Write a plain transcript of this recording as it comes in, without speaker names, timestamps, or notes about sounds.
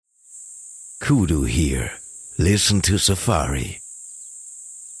Kudu here. Listen to Safari.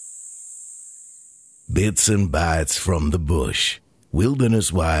 Bits and Bytes from the Bush.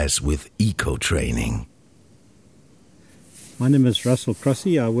 Wilderness Wise with Eco Training. My name is Russell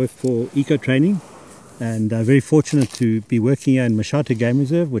Crossy. I work for Eco Training, and I'm very fortunate to be working here in Mashatu Game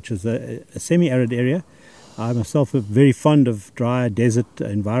Reserve, which is a semi-arid area. I myself am very fond of dry desert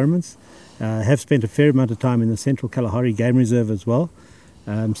environments. I have spent a fair amount of time in the Central Kalahari Game Reserve as well.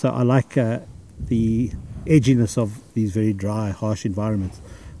 So I like the edginess of these very dry, harsh environments.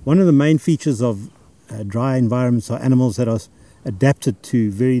 One of the main features of dry environments are animals that are adapted to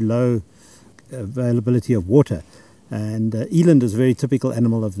very low availability of water. And eland is a very typical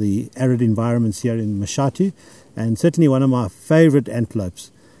animal of the arid environments here in Mashatu, and certainly one of my favorite antelopes.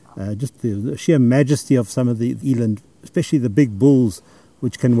 Just the sheer majesty of some of the eland, especially the big bulls,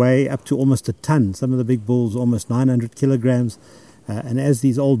 which can weigh up to almost a ton. Some of the big bulls almost 900 kilograms. And as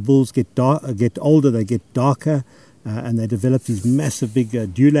these old bulls get older, they get darker, and they develop these massive big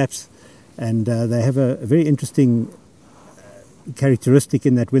dewlaps. And they have a very interesting characteristic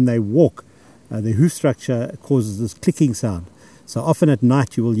in that when they walk, their hoof structure causes this clicking sound. So often at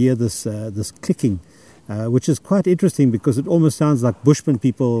night you will hear this clicking, which is quite interesting because it almost sounds like Bushman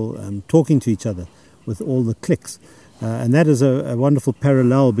people talking to each other with all the clicks. And that is a wonderful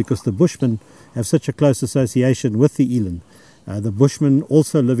parallel because the Bushmen have such a close association with the eland. The Bushmen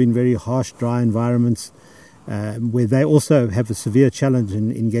also live in very harsh, dry environments where they also have a severe challenge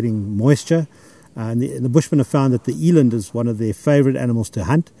in getting moisture. And the Bushmen have found that the eland is one of their favorite animals to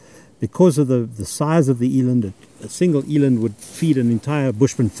hunt. Because of the size of the eland, a single eland would feed an entire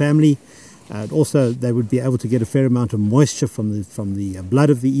Bushman family. Also, they would be able to get a fair amount of moisture from the blood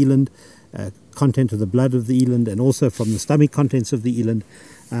of the eland, content of the blood of the eland, and also from the stomach contents of the eland.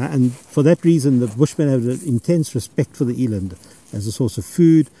 And for that reason, the Bushmen have an intense respect for the eland as a source of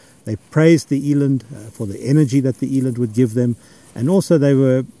food. They praised the eland for the energy that the eland would give them, and also they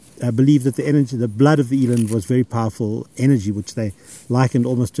believed that the blood of the eland was very powerful energy, which they likened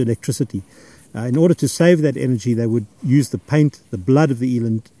almost to electricity. In order to save that energy, they would use the blood of the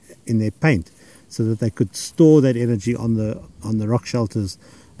eland in their paint, so that they could store that energy on the rock shelters.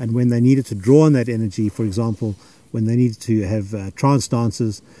 And when they needed to draw on that energy, for example, when they needed to have trance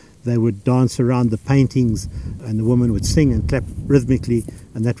dances, they would dance around the paintings, and the women would sing and clap rhythmically,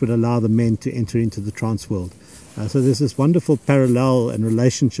 and that would allow the men to enter into the trance world. So there's this wonderful parallel and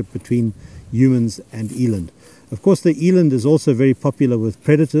relationship between humans and eland. Of course, the eland is also very popular with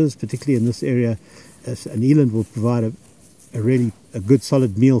predators, particularly in this area. An eland will provide a good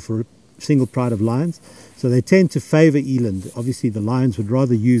solid meal for a single pride of lions. So they tend to favor eland. Obviously, the lions would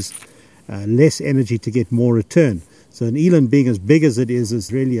rather use less energy to get more return. So an eland, being as big as it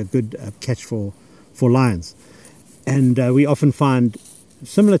is really a good catch for lions. And we often find,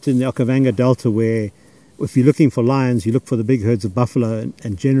 similar to in the Okavango Delta, where if you're looking for lions, you look for the big herds of buffalo,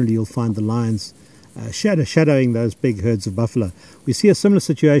 and generally you'll find the lions shadowing those big herds of buffalo. We see a similar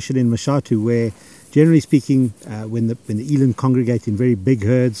situation in Mashatu, where, generally speaking, when the eland congregate in very big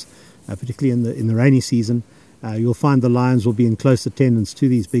herds, particularly in the rainy season, you'll find the lions will be in close attendance to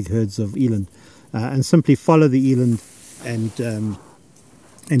these big herds of eland, and simply follow the eland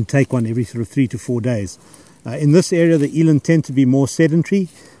and take one every sort of 3 to 4 days. In this area, the eland tend to be more sedentary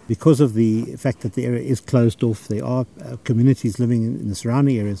because of the fact that the area is closed off. There are communities living in the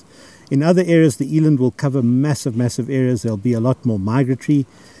surrounding areas. In other areas, the eland will cover massive areas. They'll be a lot more migratory.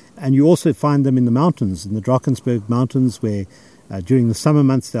 And you also find them in the mountains, in the Drakensberg Mountains, where during the summer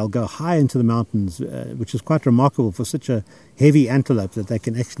months they'll go high into the mountains, which is quite remarkable for such a heavy antelope, that they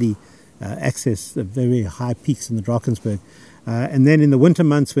can actually access the very high peaks in the Drakensberg. And then in the winter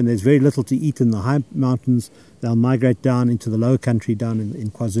months, when there's very little to eat in the high mountains, they'll migrate down into the lower country down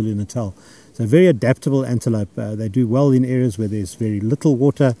in KwaZulu-Natal. So very adaptable antelope. They do well in areas where there's very little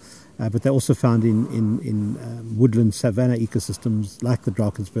water, but they're also found in woodland savanna ecosystems like the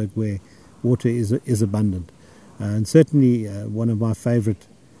Drakensberg, where water is abundant. And certainly one of my favorite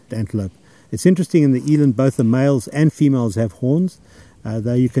antelope. It's interesting, in the eland, both the males and females have horns,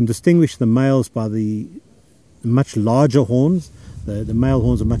 though you can distinguish the males by the much larger horns. The male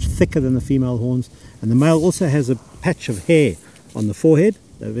horns are much thicker than the female horns, and the male also has a patch of hair on the forehead,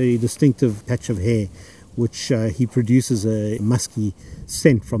 a very distinctive patch of hair, which he produces a musky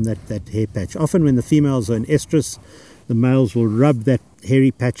scent from that hair patch. Often when the females are in estrus, the males will rub that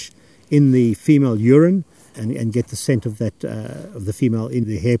hairy patch in the female urine and get the scent of the female in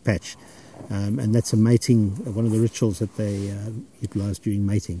the hair patch. And that's one of the rituals that they utilize during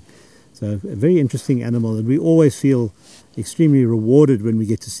mating. So a very interesting animal, and we always feel extremely rewarded when we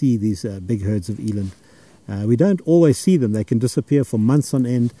get to see these big herds of eland. We don't always see them. They can disappear for months on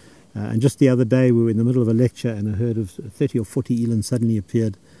end, And just the other day we were in the middle of a lecture and a herd of 30 or 40 eland suddenly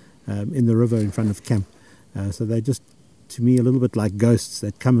appeared in the river in front of camp. So they're just, to me, a little bit like ghosts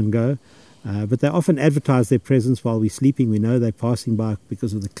that come and go. But they often advertise their presence while we're sleeping. We know they're passing by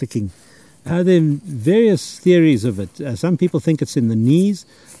because of the clicking. There are various theories of it. Some people think it's in the knees,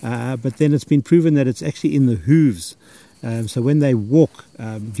 but then it's been proven that it's actually in the hooves. So when they walk,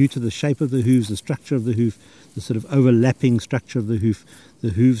 due to the shape of the hooves, the structure of the hoof, the sort of overlapping structure of the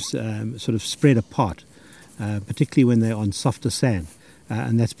hooves sort of spread apart, particularly when they're on softer sand.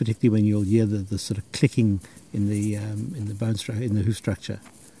 And that's particularly when you'll hear the sort of clicking in the bone structure, in the hoof structure.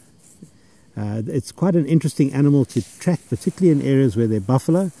 It's quite an interesting animal to track, particularly in areas where they're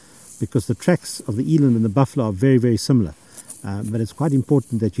buffalo, because the tracks of the eland and the buffalo are very, very similar. But it's quite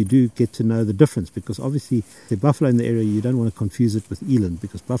important that you do get to know the difference, because obviously the buffalo in the area, you don't want to confuse it with eland,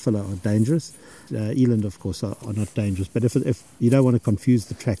 because buffalo are dangerous. Eland, of course, are not dangerous, but if you don't want to confuse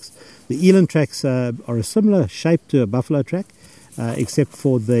the tracks. The eland tracks are a similar shape to a buffalo track, except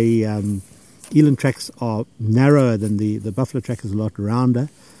for the eland tracks are narrower than the buffalo track is a lot rounder.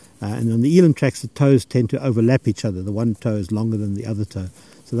 And on the eland tracks, the toes tend to overlap each other. The one toe is longer than the other toe.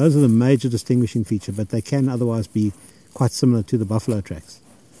 So those are the major distinguishing feature, but they can otherwise be quite similar to the buffalo tracks.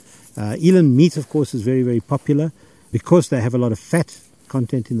 Eland meat, of course, is very, very popular because they have a lot of fat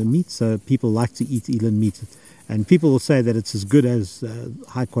content in the meat, so people like to eat eland meat. And people will say that it's as good as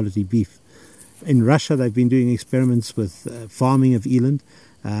high-quality beef. In Russia, they've been doing experiments with farming of eland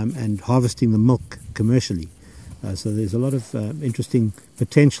and harvesting the milk commercially. So there's a lot of interesting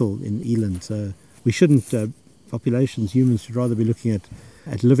potential in eland. So we shouldn't, populations, humans should rather be looking at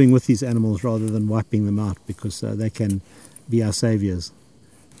living with these animals rather than wiping them out, because they can be our saviors.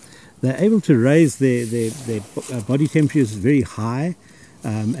 They're able to raise their body temperatures very high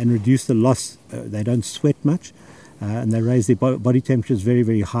and reduce the loss. They don't sweat much, and they raise their body temperatures very,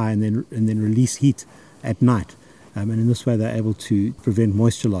 very high and then release heat at night. And in this way they're able to prevent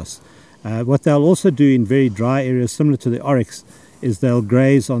moisture loss. What they'll also do in very dry areas, similar to the oryx, is they'll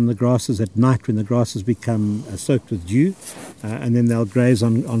graze on the grasses at night when the grasses become soaked with dew, and then they'll graze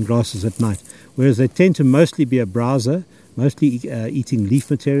on grasses at night. Whereas they tend to mostly be a browser, mostly eating leaf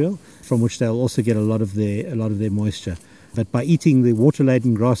material, from which they'll also get a lot of their moisture. But by eating the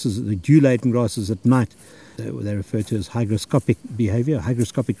water-laden grasses, the dew-laden grasses at night, they refer to as hygroscopic behavior,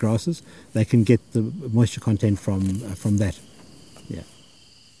 hygroscopic grasses, they can get the moisture content from that. Yeah.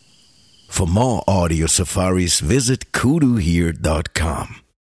 For more audio safaris, visit kuduhear.com.